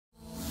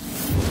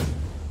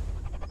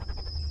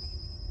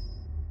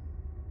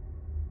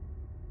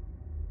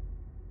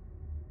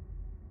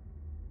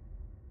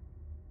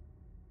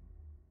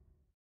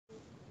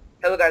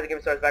Hello guys, Game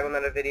Stars back with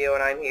another video,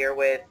 and I'm here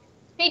with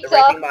Pizza. the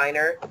Racing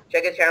Miner.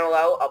 Check his channel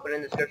out. I'll put it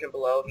in the description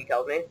below if he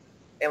tells me.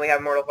 And we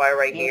have Mortal Fire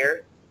right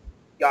here.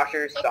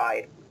 Yasher's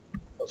side.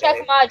 Okay.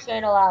 Check my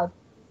channel out.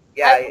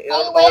 Yeah,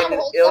 I'm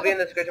it'll be in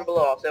the description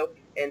below also.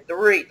 And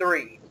 3,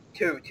 3,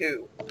 2,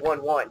 2,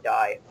 1, 1,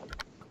 die.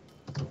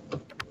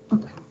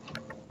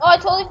 Oh, I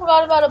totally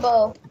forgot about a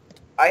bow.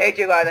 I hate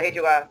you guys. I hate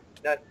you guys.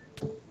 No.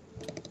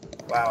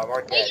 Wow, I'm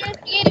already Wait, dead. you're in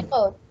creative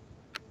mode.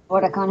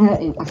 What? I can't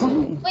hurt you. I can't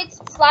hurt you. Wait,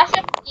 slash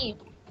F.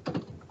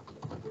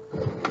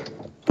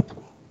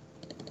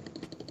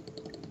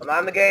 I'm not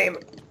in the game.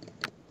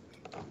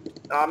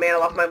 Oh man, I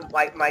lost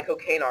my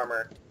cocaine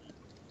armor.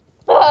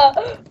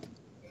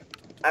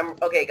 I'm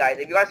okay, guys.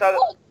 If you guys saw the,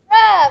 Oh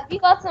crap! You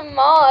got some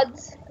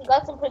mods. You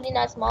got some pretty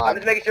nice I'm mods.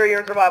 just making sure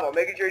you're in survival. I'm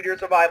making sure you're in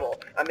survival.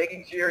 I'm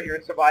making sure you're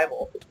in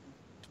survival.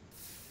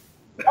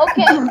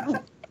 Okay.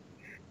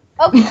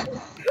 Okay.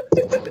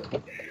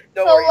 Don't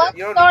So worry. let's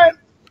You don't start.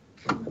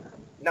 need.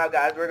 Now,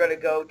 guys, we're gonna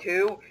go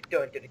to.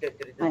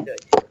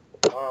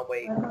 Oh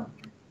wait.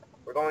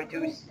 We're going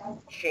to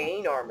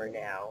chain armor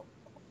now.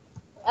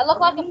 I look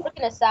like a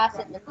freaking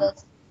assassin in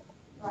this.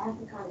 I have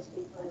to kind of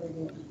speak over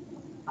it.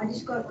 I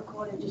just got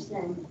recorded just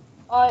then.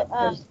 I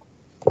am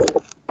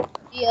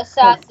the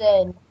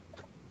assassin.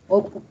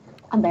 Oh,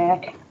 I'm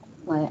back.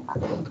 Wait.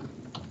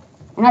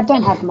 And I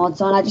don't have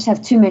mods on. I just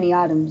have too many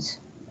items.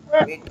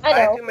 I I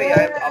have know. too many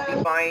items. I'll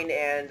be fine,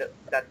 and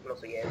that's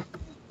mostly it.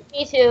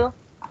 Me too.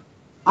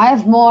 I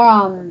have more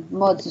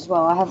mods as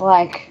well. I have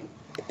like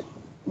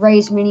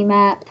raise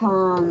minimap,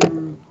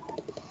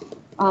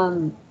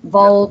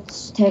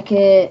 volts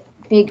ticket,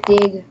 big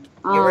dig. Get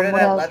rid of what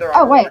that else? leather Oh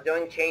armor. wait. We're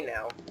doing chain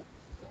now.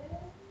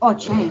 Oh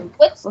chain.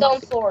 With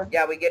stone sword.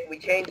 Yeah, we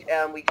change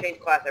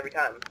class every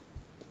time.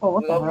 Oh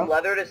what We the go from hell?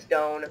 leather to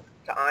stone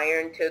to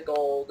iron to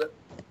gold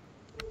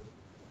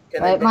to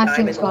Right, the my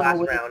diamond chain's the gone last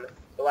away. round.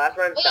 The last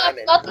round's Wait, I diamond.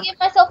 forgot to give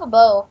myself a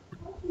bow.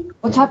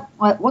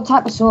 What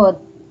type of sword?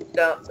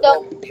 Stone.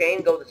 Well,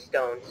 chain goes to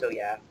stone. So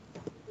yeah.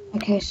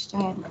 Okay,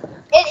 stone.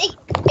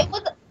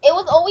 It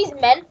was always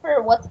meant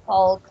for what's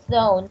called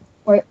stone.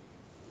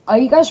 Are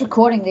you guys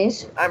recording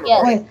this? I'm Yes.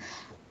 recording. Wait,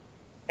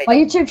 Hey, my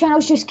YouTube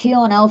channel's just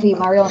Keel and LV,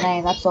 my real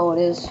name. That's all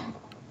it is.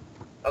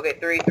 okay,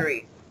 3,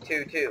 3,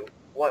 2, 2,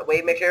 1.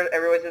 Wait, make sure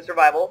everyone's in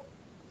survival.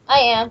 I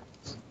am.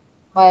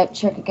 Wait,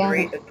 check again.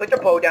 3. Put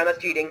your bow down. That's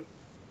cheating.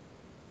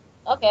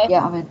 Okay.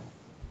 Yeah, I'm in.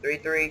 3,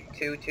 3,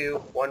 2, 2,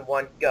 1,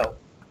 1. Go.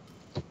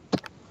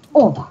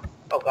 Oh.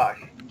 Oh gosh.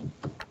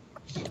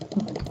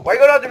 Why are you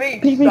going after me?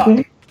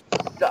 You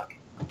suck. Suck.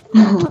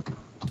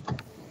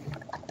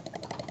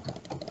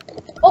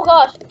 Oh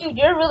gosh, dude,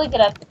 you're really good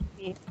at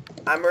PvP.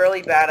 I'm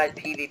really bad at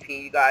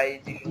PvP, you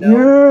guys. You should know. I'm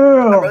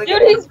Yeah. really Dude,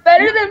 good. he's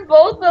better than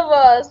both of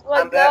us.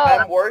 My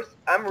God. I'm worse.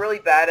 I'm really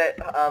bad at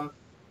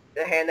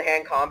the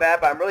hand-to-hand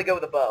combat, but I'm really good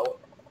with a bow.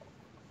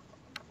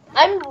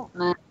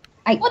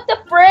 What the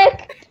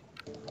frick?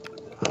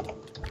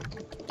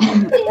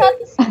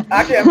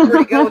 Actually, I'm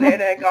pretty good with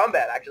hand-to-hand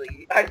combat.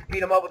 Actually, I just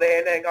beat him up with a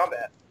hand-to-hand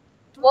combat.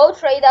 Whoa,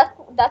 Trey,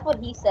 that's what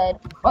he said.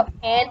 What?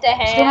 Hand to Still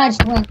hand. managed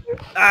to win.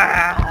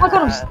 Ah! Oh my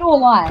god, I'm still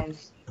alive.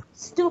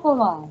 Still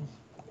alive.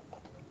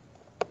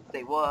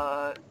 Say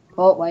what?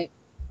 Oh, wait.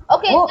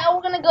 Okay, Whoa. now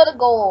we're gonna go to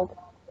gold.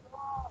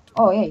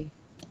 Oh, yeah.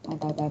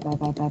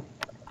 Bye.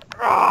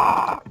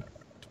 Ah!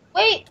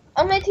 Wait,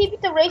 I'm gonna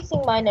TP the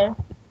racing miner.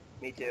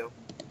 Me too.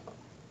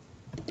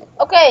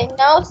 Okay,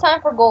 now it's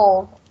time for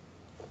gold.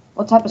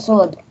 What type of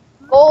sword?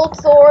 Gold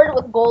sword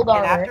with gold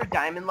And armor. after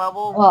diamond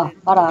level, Oh,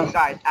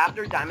 guys,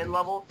 after diamond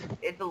level,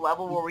 it's a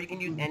level where we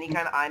can use any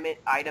kind of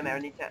item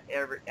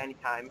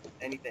anytime,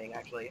 anything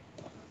actually.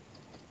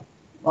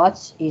 Well,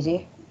 that's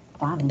easy.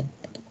 Diamond.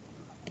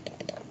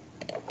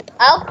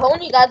 I'll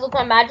cone you guys with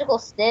my magical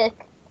stick.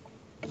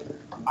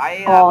 I'll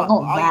use not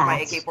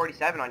my that.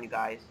 AK-47 on you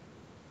guys.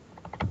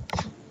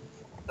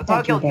 That's how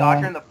I Don't you killed Yasher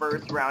dare. in the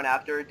first round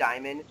after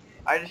diamond.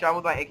 I just shot him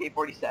with my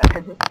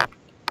AK-47.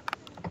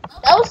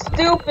 That was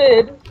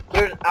stupid.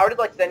 Dude, I was just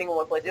like standing in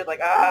one place. He was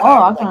like, ah.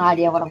 Oh, I've got an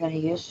idea what I'm gonna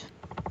use.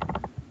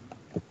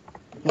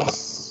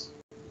 Yes.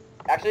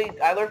 Actually,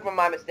 I learned from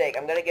my mistake.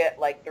 I'm gonna get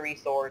like 3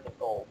 swords of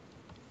gold.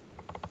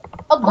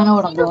 A I know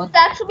what gold I'm sword doing. would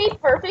actually be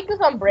perfect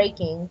if I'm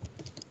breaking.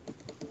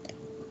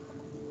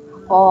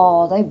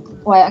 Oh,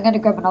 wait, I'm gonna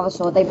grab another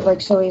sword. They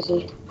break so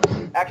easy.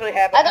 Actually,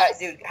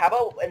 dude, how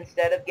about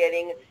instead of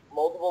getting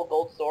multiple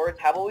gold swords,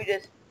 how about we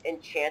just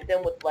enchant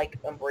them with like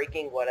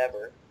unbreaking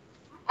whatever?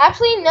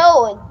 Actually,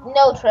 no,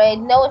 Trey,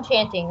 no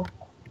enchanting.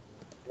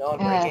 No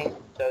unbreaking,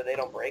 so they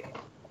don't break.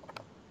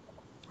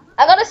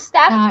 I got a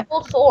stack of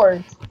gold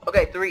swords.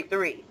 Okay, 3,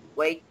 3.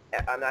 Wait,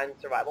 I'm not in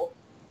survival.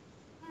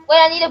 Wait,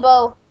 I need a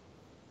bow.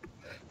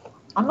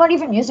 I'm not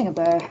even using a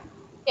bow.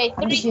 Okay,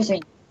 I'm just 3,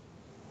 using.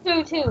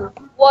 2, 2,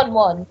 1,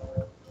 1.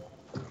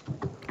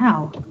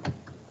 Ow.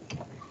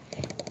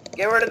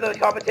 Get rid of the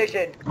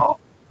competition.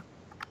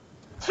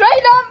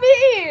 Trey, not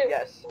me!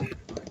 Yes.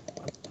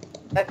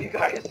 F you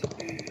guys.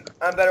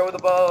 I'm better with a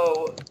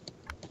bow.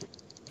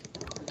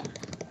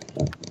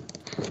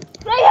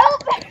 Trey,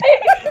 help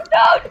me!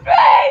 No,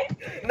 Trey!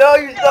 No,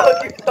 you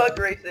suck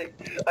racing.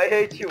 I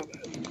hate you.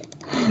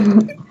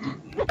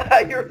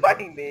 You're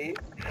fighting me.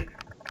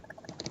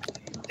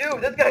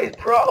 Dude, this guy is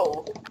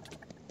pro.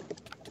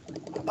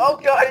 Oh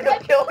god, he's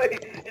gonna kill me.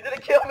 He's gonna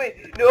kill me.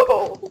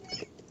 No.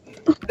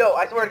 No,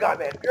 I swear to god,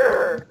 man.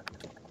 Grr.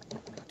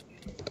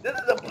 This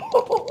is a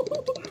bull.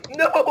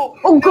 No.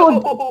 Oh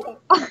No.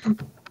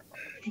 god.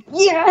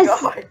 Yes!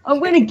 God. I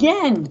win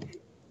again!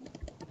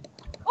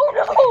 Oh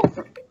no!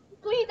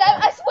 Please,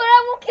 I swear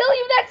I will kill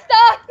you next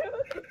time!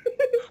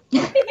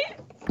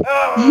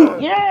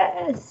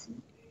 Yes!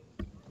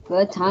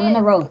 Third time in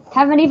a row.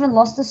 Haven't even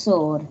lost a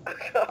sword.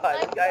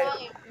 God,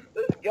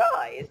 this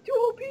guy is too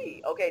OP.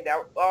 Okay,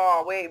 now,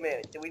 oh, wait a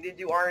minute. We did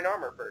do iron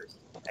armor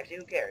first. Actually,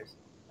 who cares?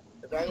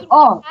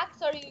 Oh, What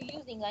hacks are you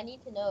using? I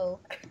need to know.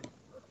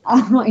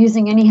 I'm not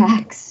using any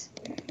hacks.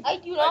 I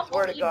do I not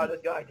swear to believe God, you.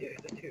 this guy is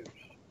a douche.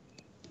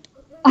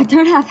 I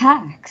don't have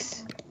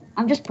hacks.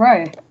 I'm just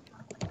pro.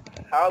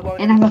 How long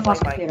And I have a have you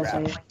fast been playing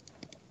computer, so... Minecraft?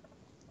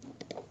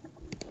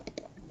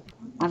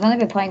 I've only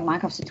been playing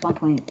Minecraft since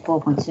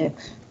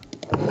 1.4.6.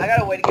 I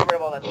gotta wait to get rid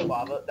of all that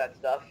lava, that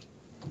stuff.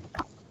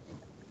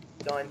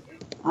 Done.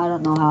 I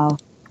don't know how.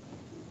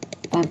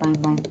 Bang, bang,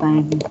 bang,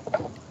 bang.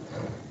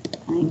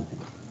 Bang.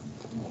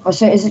 Oh,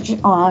 so is it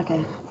just... Oh,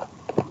 okay.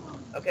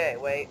 Okay,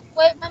 wait.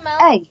 Wait, my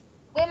mouse. Hey!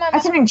 Wait, my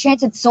That's mouse. an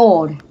enchanted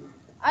sword.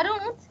 I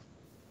don't.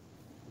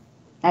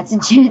 That's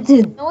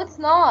enchanted. No, it's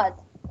not.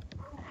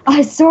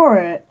 I saw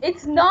it.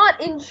 It's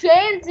not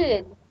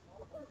enchanted.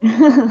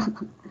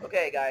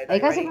 Okay, guys, Are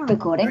you guys ready? even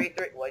recording? 3,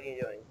 3, what are you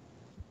doing?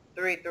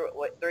 3,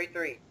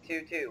 3,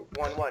 2, 2,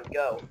 1, 1,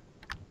 go.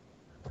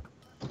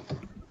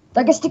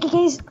 Like a sticky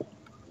keys?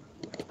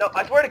 No,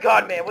 I swear to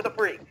God, man, what the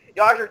freak?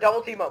 Yasher,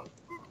 double team him.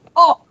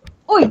 Oh!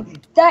 Oi!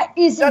 That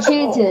is That's a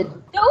enchanted.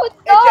 No, it's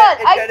not.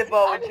 Enchanted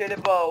bow,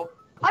 enchanted bow.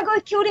 I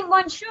got killed in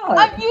one shot.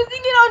 I'm using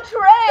it on That's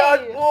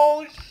Trey.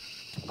 bullshit.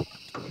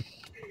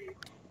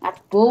 That's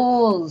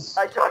balls.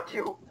 I shot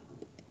you.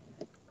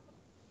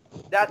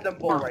 That's some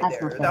bull No, right that's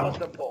there. not That fair. was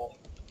some bull.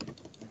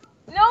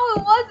 No,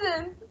 it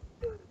wasn't.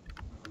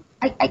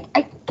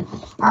 I...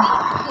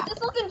 Ah. Does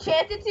this look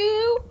enchanted to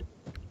you?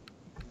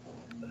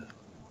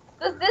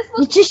 Does this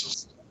look...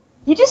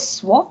 You just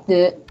swapped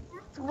it.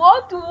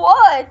 What?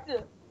 What?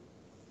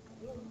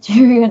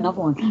 Do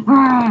another one.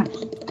 Ah.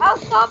 I'll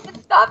stop it,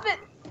 stop it,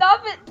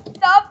 stop it,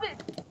 stop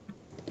it.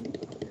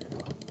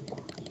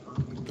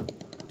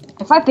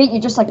 If I beat you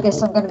just like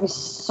this, I'm gonna be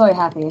so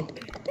happy.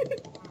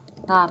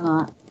 Nah, I'm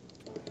not.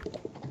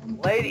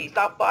 Ladies,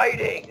 stop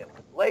fighting.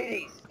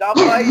 Ladies, stop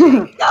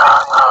fighting.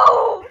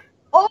 No!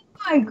 Oh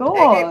my god!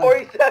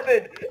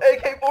 AK-47.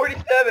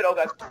 AK-47. Oh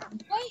god.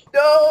 Wait,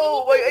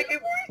 No, wait,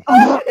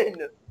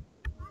 AK-47.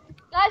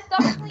 guys,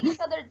 stop killing each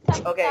other.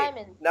 Time Okay,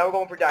 diamond. now we're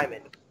going for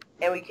diamond,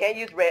 and we can't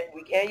use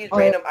Oh,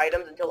 random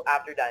items until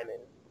after diamond.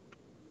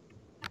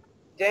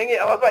 Dang it!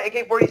 I lost my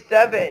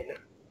AK-47.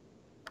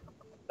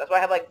 That's why I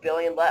have like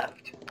billion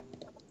left.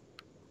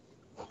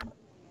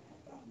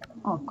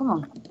 Oh, come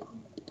on.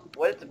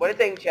 What is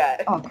saying,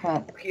 chat? Oh,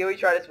 crap. Kiwi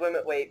tried to swim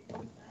it. Wait,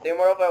 the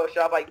immortal fight was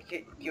shot by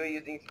Kiwi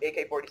using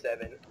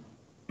AK-47.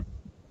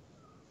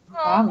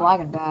 I'm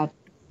lagging bad.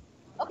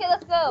 Okay,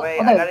 let's go. Wait,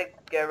 Okay. I gotta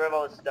get rid of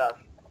all this stuff.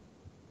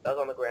 That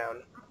was on the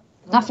ground.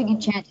 Nothing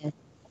enchanted.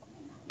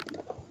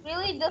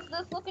 Really? Does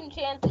this look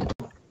enchanted?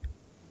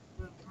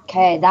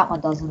 Okay, that one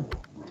doesn't.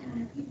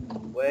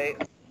 Wait.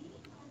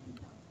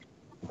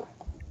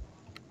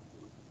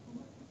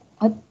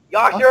 What?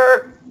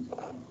 Yasher!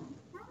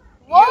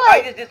 What?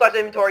 I just dislodged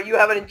inventory. You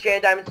have an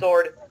enchanted diamond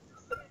sword.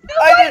 No,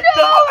 I just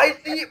know! saw. I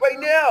see it right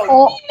now.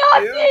 Oh.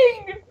 You dude. see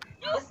nothing!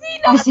 You see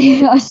I nothing!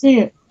 see it, I see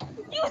it.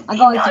 You see I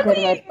got nothing!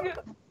 integrated.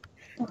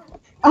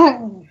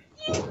 Oh,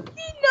 You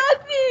see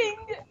nothing!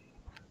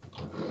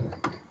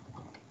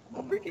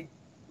 Freaking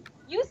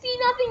You see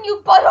nothing,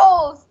 you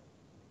buttholes!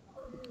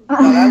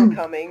 saw that one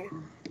coming.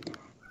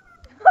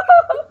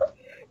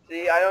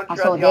 See, I don't I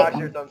trust saw that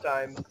Yasher one.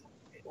 sometimes.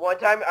 One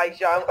time I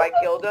shot him, I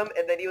killed him,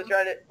 and then he was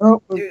trying to.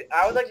 Oh, Dude,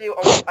 I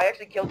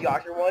actually killed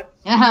Yasher once.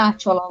 yeah, I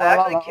actually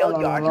killed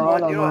Yasher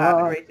once. You know what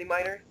happened, Racing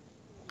Miner?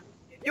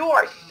 You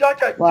are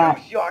such a What?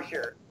 douche,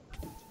 Yasher.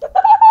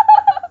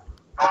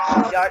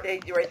 Hey,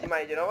 Racing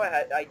Miner, you know what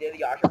I did to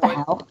Yasher What the once?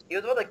 hell? He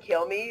was about to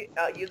kill me.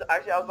 Actually, I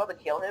was about to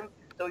kill him.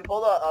 So he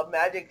pulled a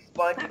magic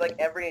sponge with like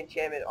every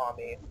enchantment on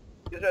me.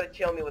 He was trying to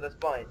kill me with a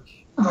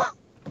sponge.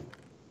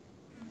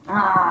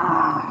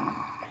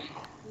 Ah.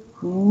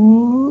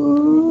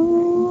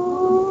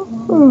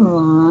 Hey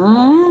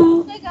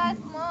guys,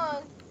 come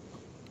on.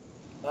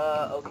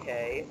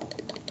 Okay.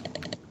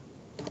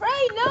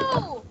 Pray,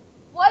 no!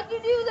 Why'd you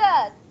do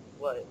that?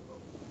 What?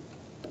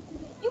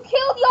 You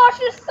killed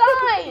Yasher's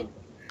sign!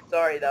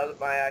 Sorry, that was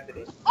my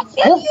accident. I'll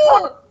kill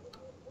you!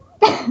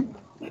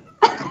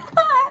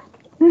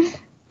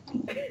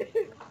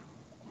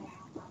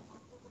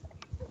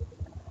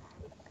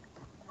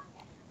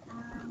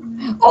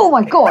 Oh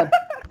my god!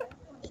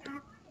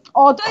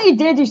 Oh, don't you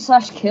dare do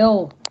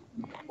 /kill.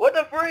 What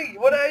the freak?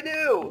 What did I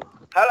do?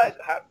 How did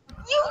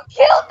You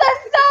killed the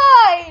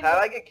sign!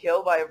 I get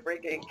killed by a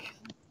freaking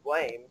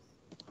flames?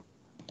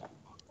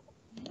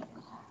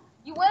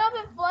 You went up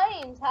in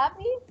flames.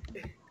 Happy?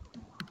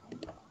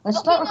 Let's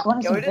Okay, start no.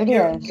 recording Can some we just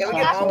videos. can we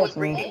Yeah, get on with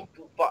seriously.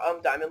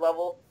 freaking diamond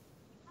level?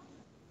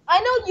 I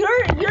know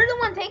you're the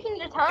one taking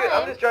your time. Dude,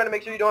 I'm just trying to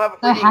make sure you don't have a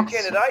No freaking hacks.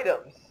 enchanted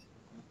items.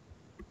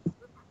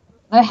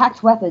 No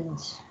hacked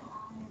weapons.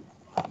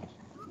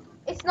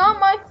 It's not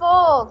my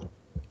fault.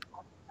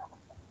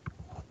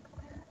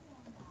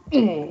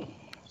 I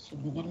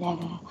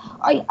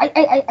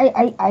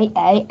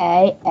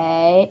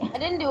I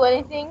didn't do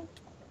anything.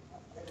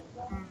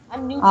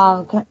 I'm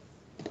neutral.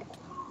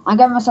 I'm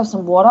getting myself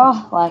some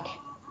water, like,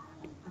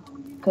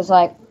 cause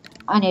like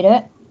I need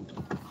it.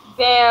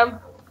 Bam.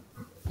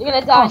 You're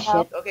gonna die Oh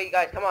now. shit, Okay, you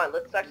guys, come on.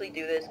 Let's actually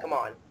do this. Come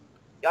on.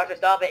 Yasha,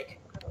 stop it.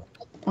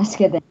 that's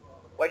good then.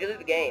 Why'd you leave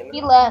the game?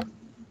 He left.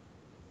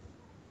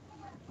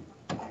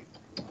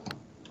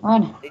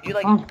 Run, Did you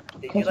like run.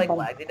 did Kill you like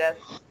somebody. lag to death?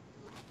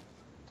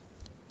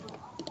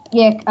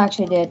 Yeah,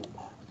 actually did.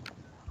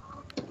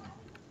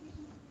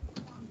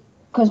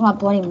 Cause my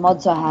bloody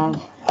mods I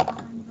have.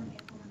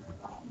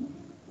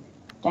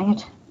 Dang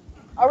it.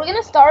 Are we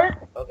gonna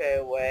start? Okay,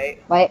 wait.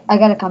 Wait, I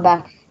gotta come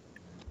back.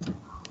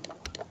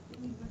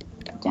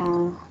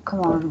 Down. Come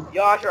on.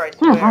 Yasha, I I don't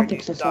swear, have to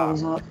dude, fix stop. all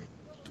these up.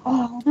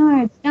 Oh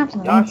no, it's down to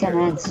Yasha.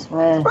 maintenance.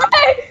 Where?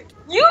 Right!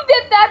 You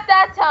did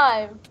that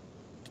time.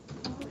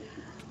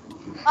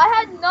 I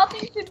had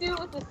nothing to do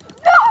with this.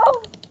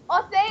 No!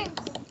 Oh,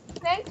 thanks.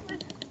 Thanks for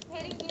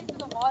hitting me into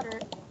the water.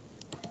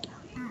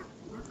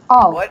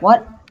 Oh, What?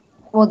 what?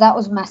 Well, that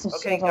was massive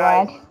Okay, server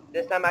guys. lag.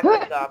 This time I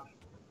can stop.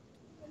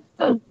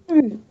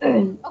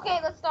 Okay,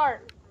 let's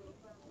start.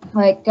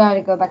 Wait,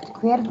 gotta go back to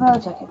creative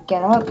mode so I can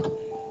get up.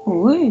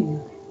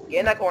 Ooh. Get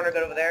in that corner,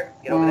 get over there.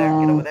 Get over there,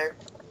 get over there.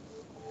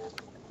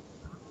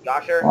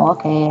 Yasha.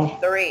 Okay.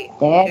 3,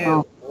 There, 2,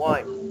 no.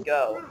 1,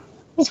 go.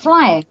 He's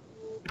flying.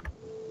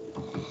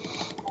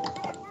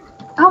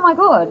 Oh my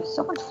god,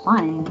 someone's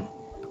flying.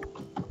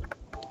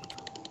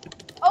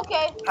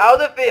 Okay.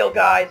 How's it feel,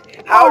 guys?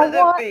 How Oh,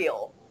 does what? it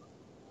feel?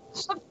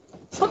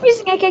 Stop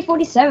using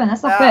AK-47,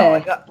 that's not Oh fair. my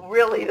god,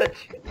 really?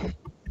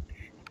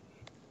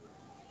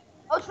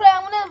 Oh, Trey,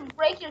 I'm gonna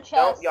break your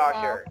chest. Don't, now.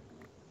 Yasha.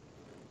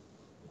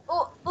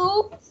 Oh,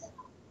 oops.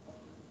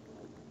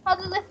 How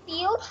does it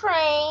feel,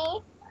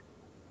 Trey?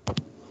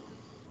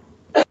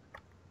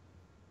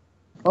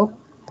 Oh.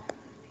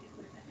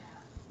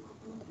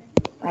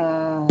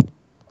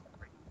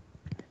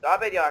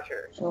 Stop it, Yasha.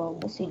 So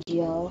let's see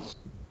GLs.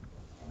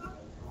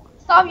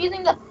 Stop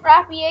using the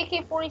crappy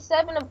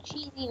AK-47 of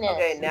cheesiness.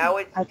 Okay, now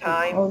it's I can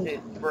time hold-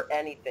 for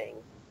anything.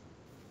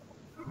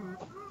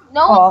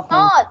 No, Oh, it's okay.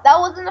 not. That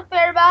wasn't a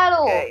fair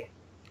battle. Okay.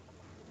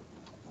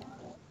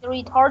 The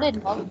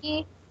retarded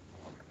monkey.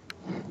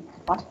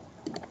 What?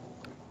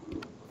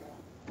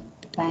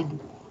 Bang.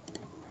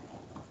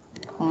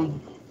 Bang.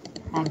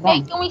 Bang, Okay,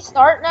 bang. can we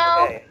start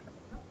now? Okay.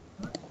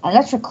 And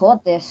let's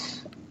record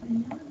this.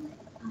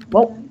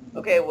 Whoa.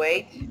 Okay,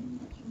 wait.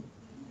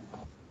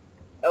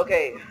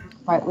 Okay.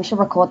 Right, we should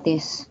record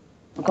this.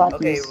 Record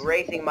Okay, this.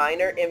 racing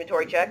miner,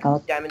 inventory check,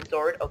 Oh. diamond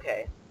sword,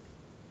 okay.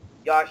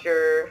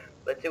 Yasher,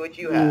 let's see what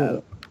you Yeah.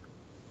 have.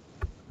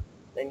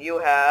 Then you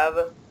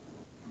have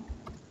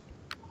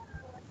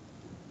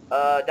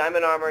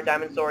diamond armor,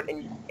 diamond sword,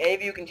 and any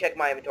of you can check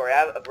my inventory. I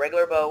have a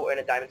regular bow and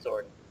a diamond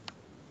sword.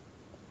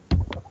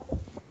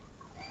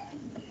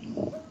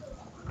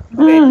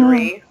 Okay,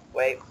 3,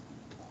 wait.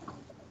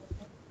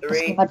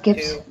 3, What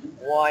gives? 2,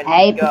 1,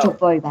 Hey, go. put your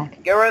bow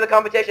back. Get rid of the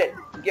competition.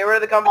 Get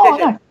rid of the Oh,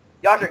 competition.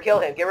 no. Yasher, kill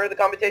him. Get rid of the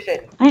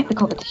competition. I ain't the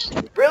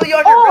competition. Really,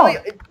 Yasher? Oh. Really?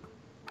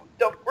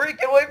 Don't freak,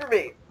 get away from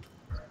me.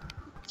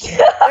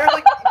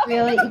 Seriously?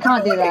 Really? You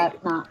can't do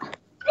that. Nah. Come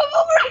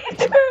over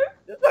here.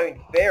 This is not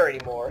even fair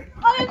anymore.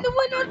 I am the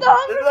winner of the This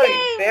Hunger is not even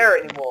Games. fair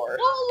anymore.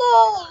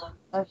 Lolo.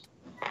 Dude,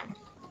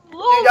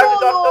 Yasher,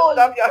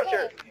 stop,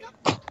 Yasher.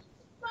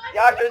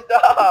 Yasher,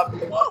 stop.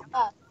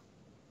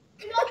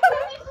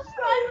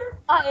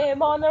 I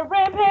am on a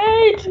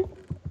rampage.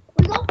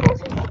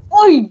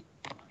 Oi!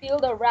 Feel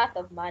the wrath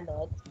of my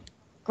nuts.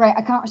 Great,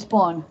 I can't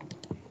respawn.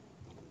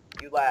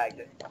 You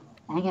lagged.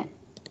 Dang it.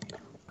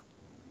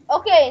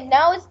 Okay,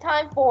 now it's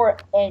time for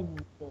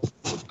ending.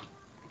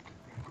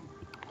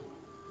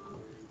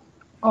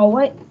 Oh,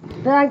 wait.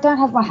 But I don't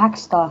have my hack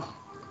stuff.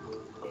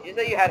 Did you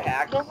say you had You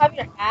hacks? don't have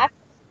your axe?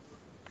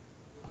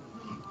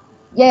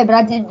 Yeah, but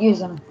I didn't use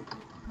them.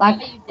 Like,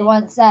 Yeah, you the did.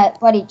 ones that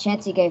bloody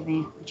Chancey gave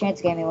me.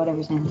 Chancey gave me whatever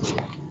his name is.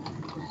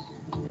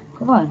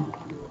 Come on.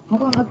 How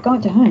come I'm not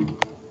going to home?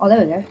 Oh,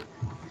 there we go.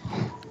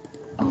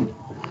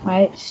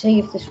 Right, see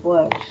if this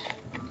works.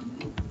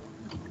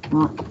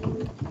 Not.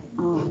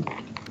 Oh.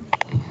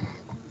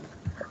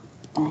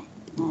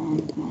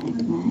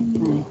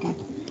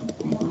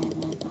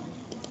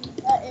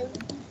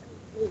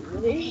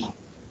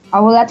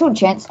 Oh, well, that's all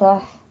chance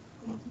stuff.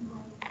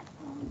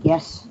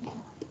 Yes.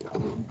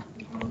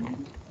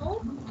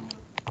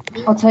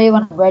 I'll tell you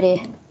when I'm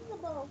ready.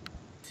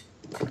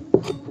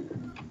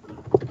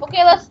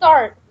 Okay, let's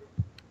start.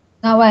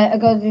 No, wait, I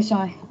gotta do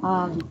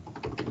something.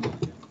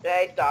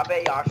 Hey, stop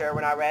it, Yasher.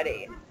 We're not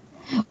ready.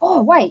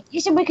 Oh, wait, you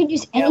said we could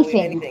use Yeah, we need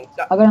anything. anything.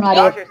 Stop. I got an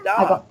idea. Yasher, I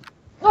got. stop.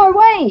 No,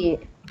 wait.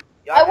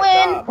 Yasha,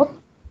 win. stop. What?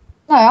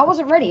 No, I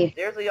wasn't ready.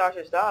 Seriously,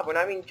 Yasha, stop. We're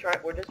not even trying.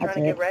 We're just trying That's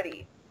to get it.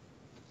 ready.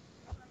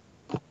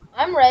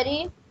 I'm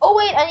ready. Oh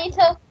wait, I need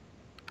to.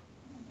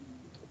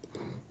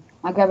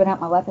 I'm grabbing out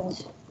my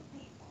weapons.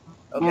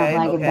 And I'm Okay,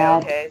 lagging okay,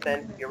 bad. okay.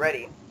 Then you're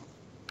ready.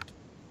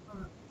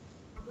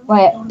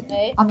 Wait,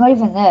 Wait. I'm not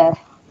even there.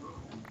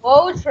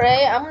 Whoa,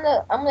 Trey. I'm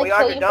gonna Well, kill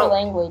Yasha, you for don't.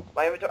 language.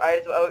 My inventory. I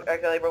just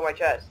accidentally broke my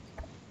chest.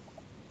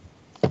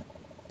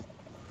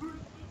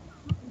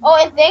 Oh,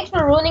 and thanks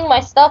for ruining my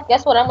stuff.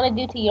 Guess what I'm gonna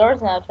do to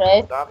yours now,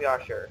 Trey? Stop,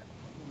 Yasha.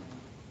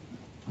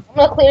 I'm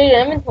gonna clear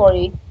your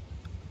inventory.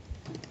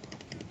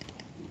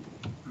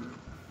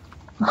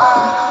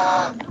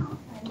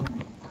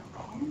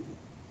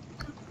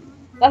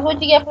 That's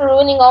what you get for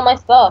ruining all my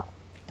stuff.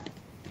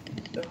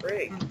 The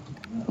freak.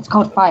 It's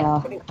called fire.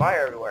 Putting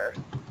fire everywhere.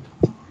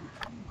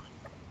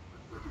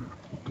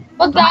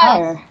 But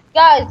guys,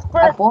 Fire.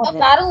 for I a bought it.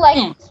 battle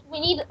like this, we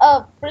need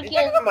a Did you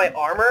check freaking out my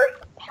armor?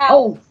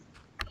 house.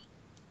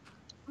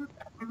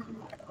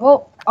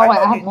 Oh, oh wait,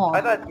 I have I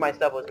more. thought my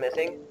stuff was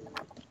missing.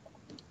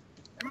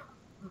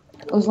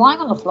 It was lying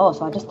on the floor,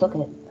 so I just took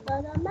it.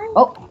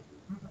 Oh,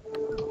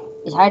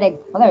 he's hiding.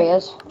 Oh, there he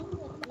is.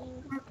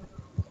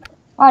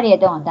 What are you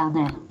doing down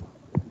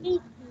there?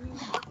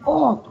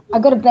 Oh, I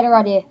got a better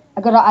idea.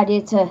 I got an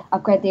idea to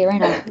upgrade the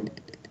arena.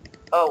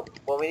 Oh,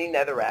 well, we need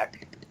netherrack.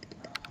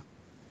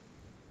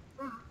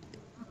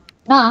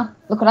 Nah,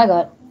 look what I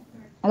got.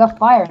 I got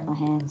fire in my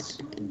hands.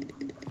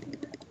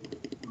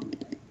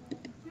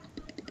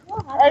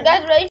 Are you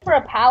guys ready for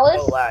a palace?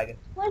 Oh, lag.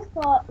 My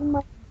thought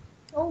my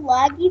so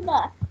laggy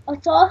that I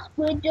saw a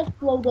squid just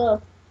float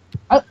up.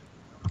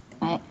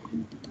 Right.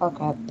 Oh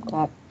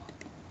crap.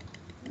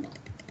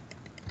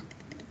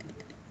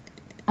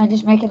 I'm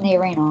just making the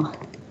arena.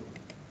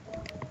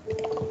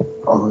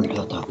 Oh,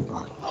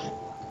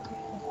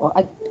 well,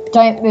 I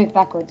don't move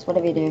backwards,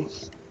 whatever you do.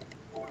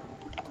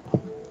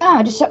 Ah,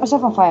 I just set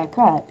myself on fire.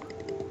 Crap.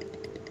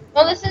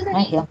 No, this isn't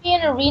Thank gonna you. be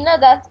an arena.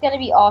 That's gonna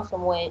be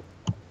awesome. Wait.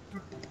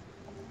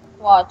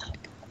 Watch.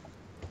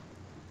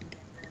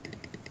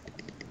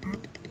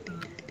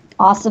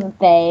 Awesome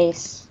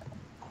face.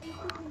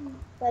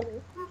 Better.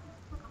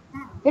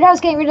 Dude, I was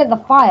getting rid of the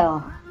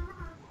fire.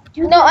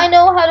 No, I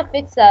know how to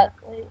fix that.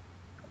 Wait.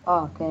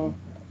 Oh, okay.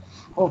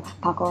 Oh,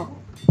 parkour.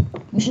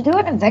 We should do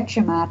an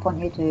adventure map on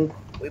YouTube.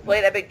 We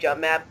played Epic Jump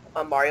Map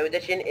on Mario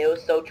Edition. It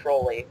was so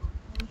trolly.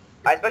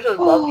 I especially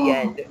love the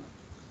end.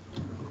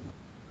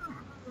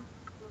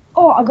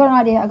 Oh, I got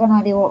an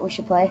idea what we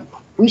should play.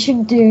 We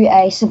should do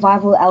a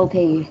survival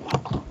LP.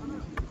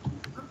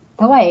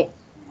 Oh wait,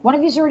 one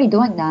of you's already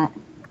doing that.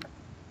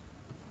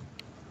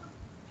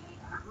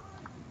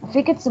 I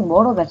think it's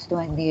Immortal that's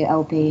doing the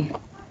LP.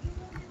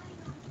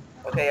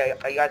 Okay,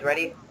 are you guys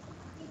ready?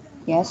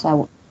 Yes, I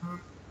will.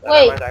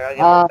 Wait. I gotta get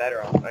my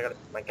better on. I gotta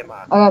get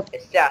my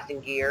assassin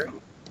gear.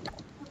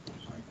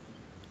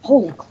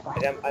 Holy crap.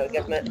 I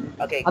guess my,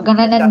 okay. I'm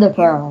gonna end assassin the gear,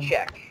 pearl.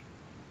 check.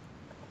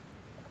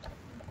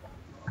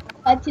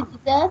 To the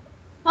death.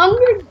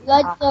 Hunger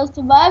Guts the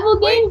survival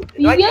game Wait,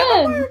 do I get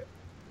my begin. fire?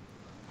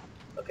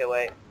 Okay,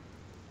 wait.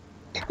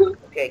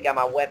 Okay, got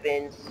my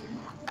weapons.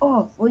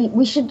 Oh,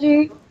 we should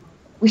do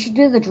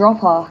the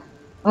dropper.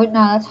 Oh no,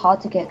 that's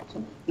hard to get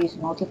to use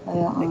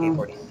multiplayer.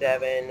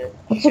 AK-47.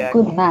 What's check. a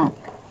good map?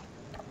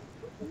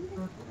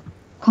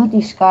 Can't do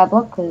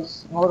Skyblock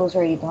because Immortal's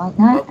already doing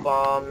that. Smoke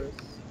bombs.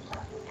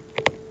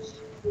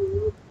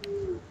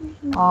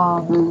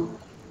 Oh no.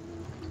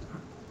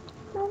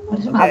 What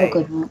are some other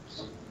good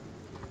maps?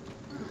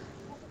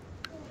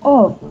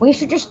 Oh, we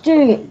should just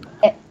do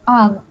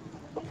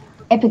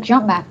epic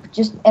jump map.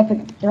 Just epic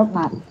jump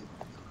map.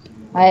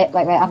 Wait,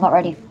 I'm not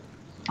ready.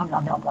 I'm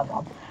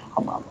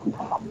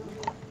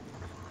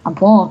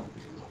poor.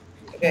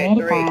 Okay,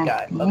 3,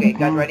 guys. Okay,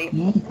 guys ready?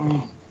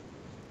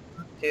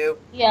 2,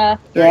 Yeah.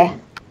 3, Yeah.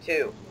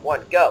 2,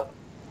 1, go.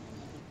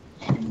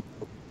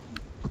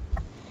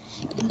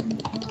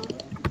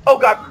 Oh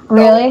god. No.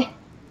 Really?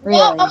 Really?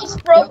 No, I was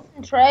frozen,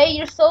 Trey.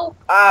 You're so.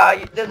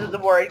 This is the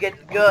where it gets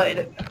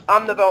good.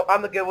 I'm the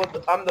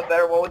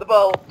better one with the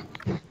bow.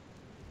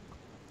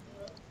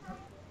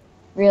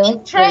 Really?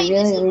 Trey, You're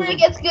this is really where it losing.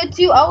 gets good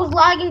too. I was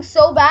lagging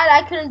so bad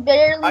I couldn't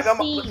barely I got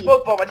my see.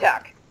 smoke bomb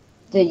attack.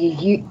 Dude,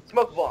 you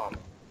Smoke bomb.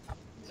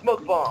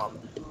 Smoke bomb.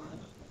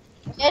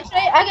 Yeah,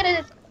 Trey, I get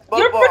it. Smoke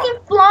You're bomb.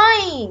 freaking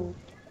flying.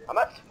 I'm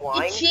not You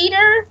flying.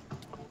 cheater.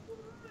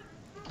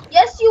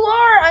 Yes, you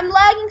are. I'm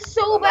lagging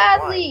so I'm not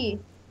badly.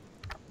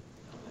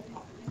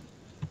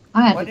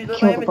 I'm Why gonna did you have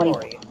to lose my kill the bloody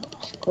inventory?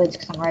 squids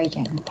because I'm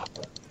raging.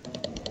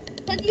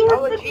 Because you were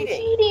How was freaking cheating?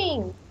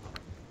 cheating.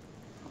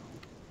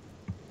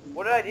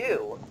 What did I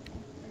do?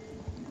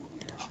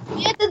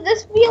 Yeah, does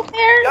this feel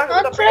fair, Josh,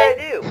 what the Trey? frick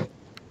did I do?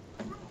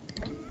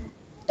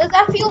 Does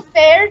that feel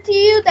fair to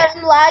you that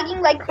I'm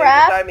lagging like So you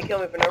crap? decided to kill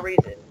me for no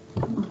reason.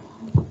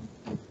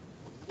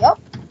 Yep.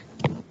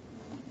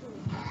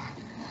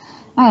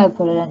 I gotta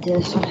put it into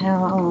this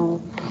somehow.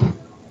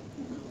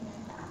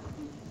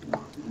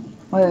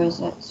 Where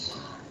is it?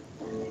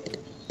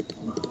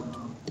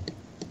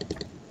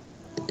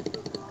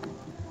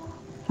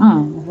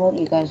 thought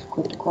you guys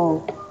could go.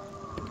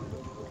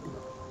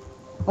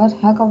 What?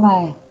 How come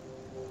I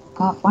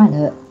can't find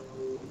it?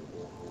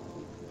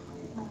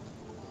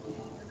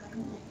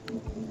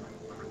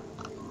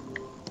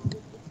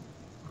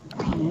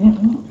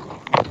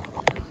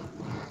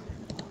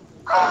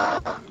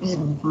 This is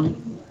gonna be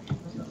fun.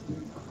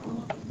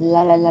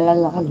 La la la la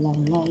la la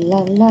la la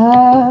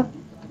la.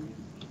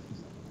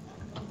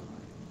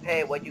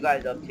 Hey, what you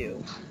guys up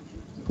to?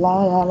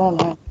 La la la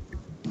la.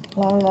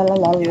 La la la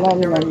la Dude, la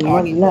the server la is la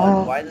talking to us.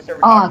 la. Why is the server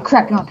Oh talking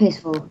crap, to not us?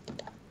 peaceful.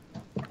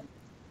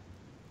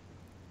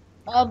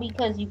 Oh,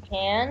 because you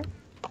can?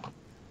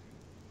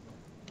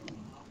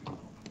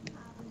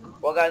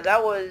 Well, guys,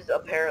 that was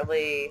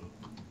apparently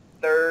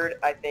third,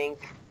 I think,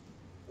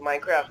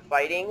 Minecraft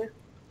fighting.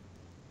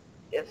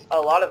 It's a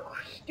lot of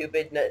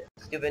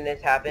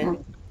stupidness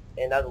happened,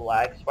 and that's a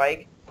lag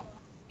spike.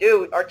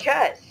 Dude, our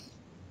chests!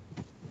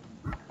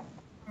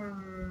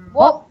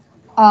 What?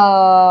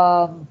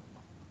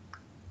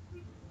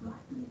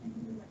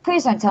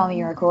 Please don't tell me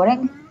you're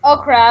recording. Oh,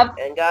 crap.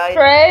 And guys,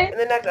 Trey? in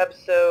the next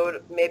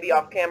episode, maybe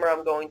off camera,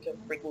 I'm going to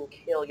freaking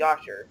kill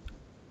Yasher.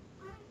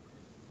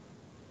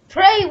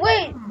 Trey,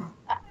 wait!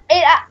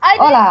 I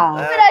didn't Hola.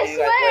 do it, I'll I see you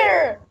guys later.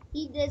 swear!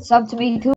 He did. Sub to me too.